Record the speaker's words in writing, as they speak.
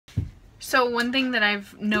So one thing that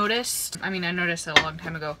I've noticed, I mean I noticed it a long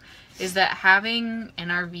time ago, is that having an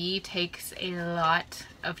RV takes a lot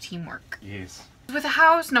of teamwork. Yes. With a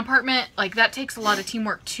house, an apartment, like that takes a lot of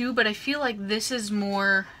teamwork too, but I feel like this is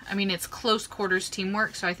more, I mean it's close quarters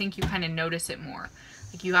teamwork, so I think you kind of notice it more.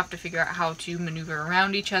 Like you have to figure out how to maneuver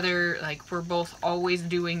around each other. Like we're both always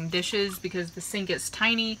doing dishes because the sink is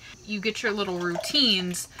tiny. You get your little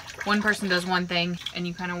routines. One person does one thing and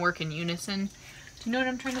you kind of work in unison. Do you know what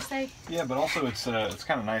I'm trying to say? Yeah, but also it's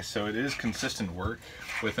kind of nice. So it is consistent work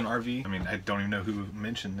with an RV. I mean, I don't even know who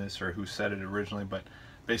mentioned this or who said it originally, but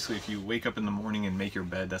basically if you wake up in the morning and make your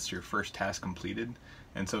bed, that's your first task completed.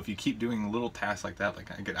 And so if you keep doing little tasks like that,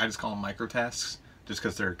 like I just call them micro tasks, just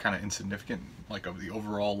because they're kind of insignificant, like of the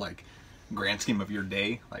overall like grand scheme of your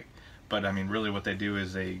day. Like, but I mean, really what they do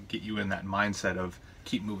is they get you in that mindset of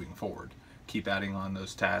keep moving forward, keep adding on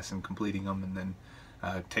those tasks and completing them, and then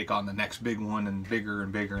take on the next big one and bigger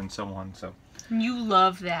and so on. So you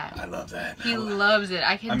love that. I love that. He loves it.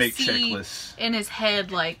 I make see checklists in his head,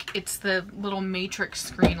 like it's the little matrix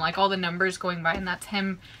screen, like all the numbers going by, and that's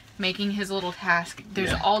him making his little task.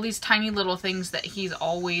 There's all these tiny little things that he's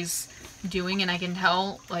always doing, and I can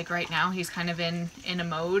tell like right now he's kind of in a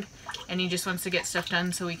mode and he just wants to get stuff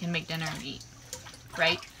done so he can make dinner and eat,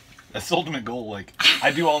 right? That's the ultimate goal. Like I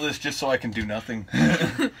do all this just so I can do nothing.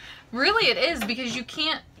 Really it is, because you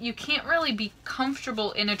can't really be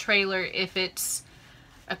comfortable in a trailer if it's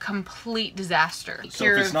a complete disaster. So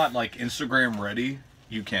if it's not like Instagram ready,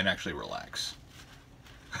 you can't actually relax.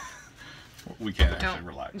 We can't actually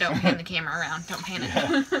relax. Don't pan the camera around. Don't pan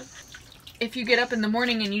it. If you get up in the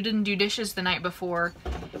morning and you didn't do dishes the night before,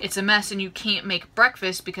 it's a mess and you can't make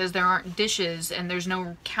breakfast because there aren't dishes and there's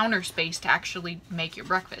no counter space to actually make your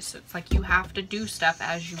breakfast. So it's like you have to do stuff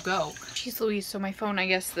as you go. Jeez Louise, so my phone, I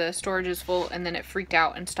guess the storage is full and then it freaked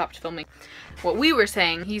out and stopped filming. What we were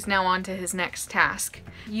saying, he's now on to his next task.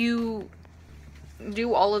 You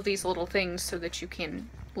do all of these little things so that you can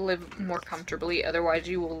live more comfortably, otherwise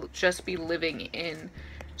you will just be living in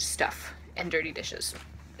stuff and dirty dishes,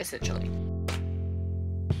 essentially.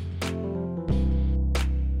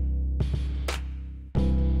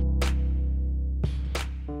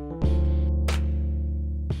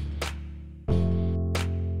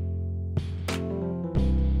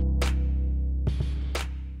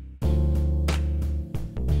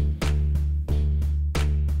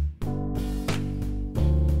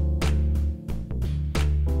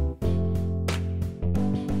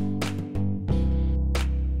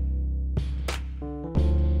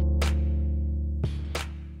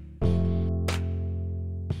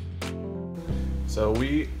 So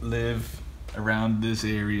we live around this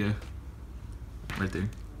area right there,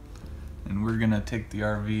 and we're gonna take the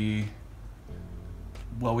RV.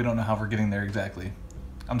 Well, we don't know how we're getting there exactly.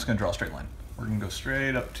 I'm just gonna draw a straight line. We're gonna go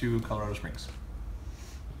straight up to Colorado Springs.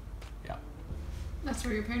 Yeah. That's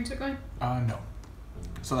where your parents are going? No.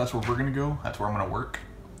 So that's where we're gonna go. That's where I'm gonna work.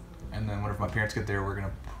 And then whenever my parents get there, we're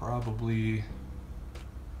gonna probably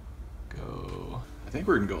go, I think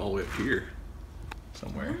we're gonna go all the way up here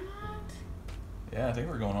somewhere. What? Yeah, I think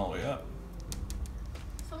we're going all the way up.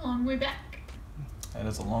 It's a long way back. That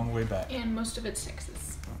is a long way back. And most of it's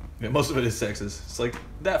Texas. Yeah, most of it is Texas. It's like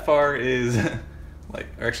that far is like,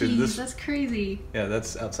 or actually Jeez, this. that's crazy. Yeah,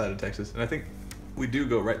 that's outside of Texas, and I think we do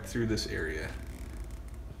go right through this area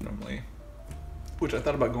normally. Which I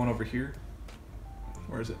thought about going over here.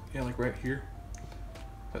 Where is it? Yeah, like right here.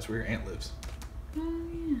 That's where your aunt lives. Oh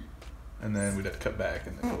yeah. And then we'd have to cut back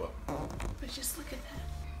and then go up. But just look at that.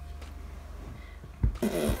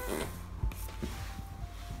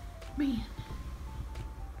 Man.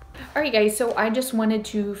 Alright guys, so I just wanted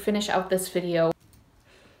to finish out this video.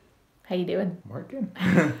 How you doing? Working.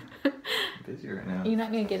 Busy right now. You're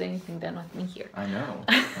not gonna get anything done with me here. I know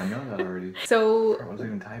that already. So I wasn't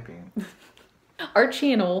even typing. our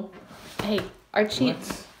channel, our channel,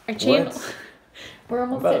 we're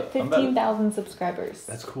almost at 15,000 subscribers.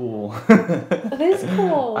 That's cool. That is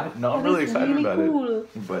cool. I'm really excited about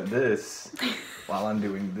it. But this, while I'm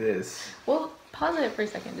doing this. Well, pause it for a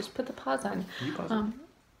second. Just put the pause on. You pause it.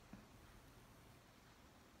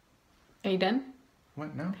 Are you done?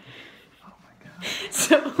 What? No. Oh my god.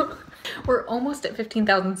 So we're almost at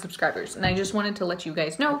 15,000 subscribers, and I just wanted to let you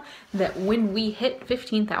guys know that when we hit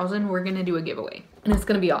 15,000, we're gonna do a giveaway, and it's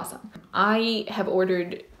gonna be awesome. I have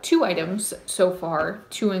ordered 2 items so far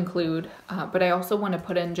to include, but I also want to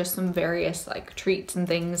put in just some various like treats and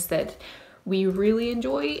things that we really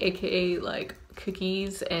enjoy, aka like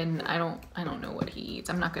cookies, and I don't know what he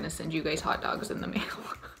eats. I'm not gonna send you guys hot dogs in the mail.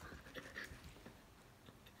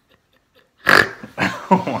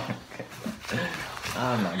 Oh my god.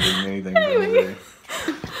 I'm not getting anything done today.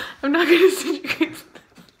 I'm not gonna send you guys.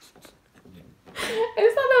 I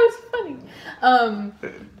just thought that was funny.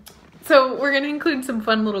 So we're gonna include some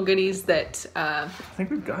fun little goodies that. I think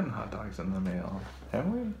we've gotten hot dogs in the mail,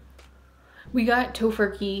 haven't we? We got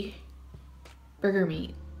tofurkey burger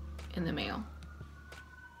meat in the mail.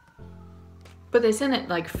 But they sent it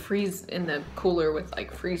like freeze in the cooler with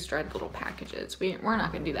like freeze-dried little packages. We're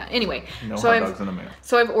not gonna do that anyway. No hot dogs in the mail.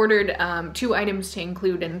 So I've ordered 2 items to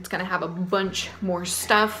include, and it's gonna have a bunch more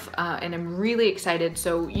stuff. And I'm really excited.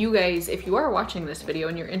 So you guys, if you are watching this video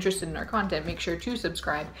and you're interested in our content, make sure to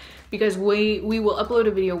subscribe, because we will upload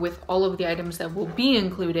a video with all of the items that will be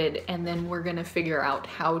included, and then we're gonna figure out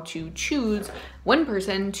how to choose one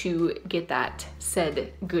person to get that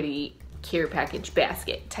said goodie care package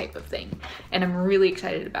basket type of thing, and I'm really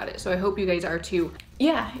excited about it. So I hope you guys are too.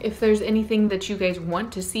 Yeah, if there's anything that you guys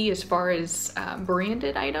want to see as far as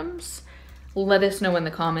branded items, let us know in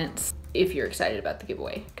the comments if you're excited about the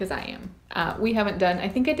giveaway, because I am. We haven't done, I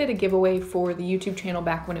think I did a giveaway for the YouTube channel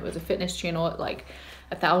back when it was a fitness channel at like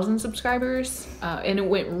 1,000 subscribers, and it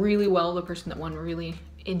went really well. The person that won really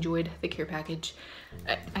enjoyed the care package.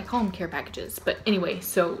 I call them care packages, but anyway,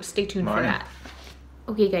 so stay tuned for that.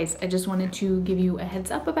 Okay guys, I just wanted to give you a heads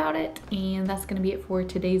up about it, and that's gonna be it for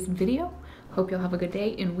today's video. Hope y'all have a good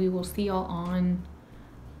day, and we will see y'all on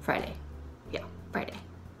Friday. Yeah, Friday.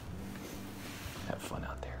 Have fun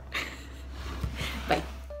out there. Bye.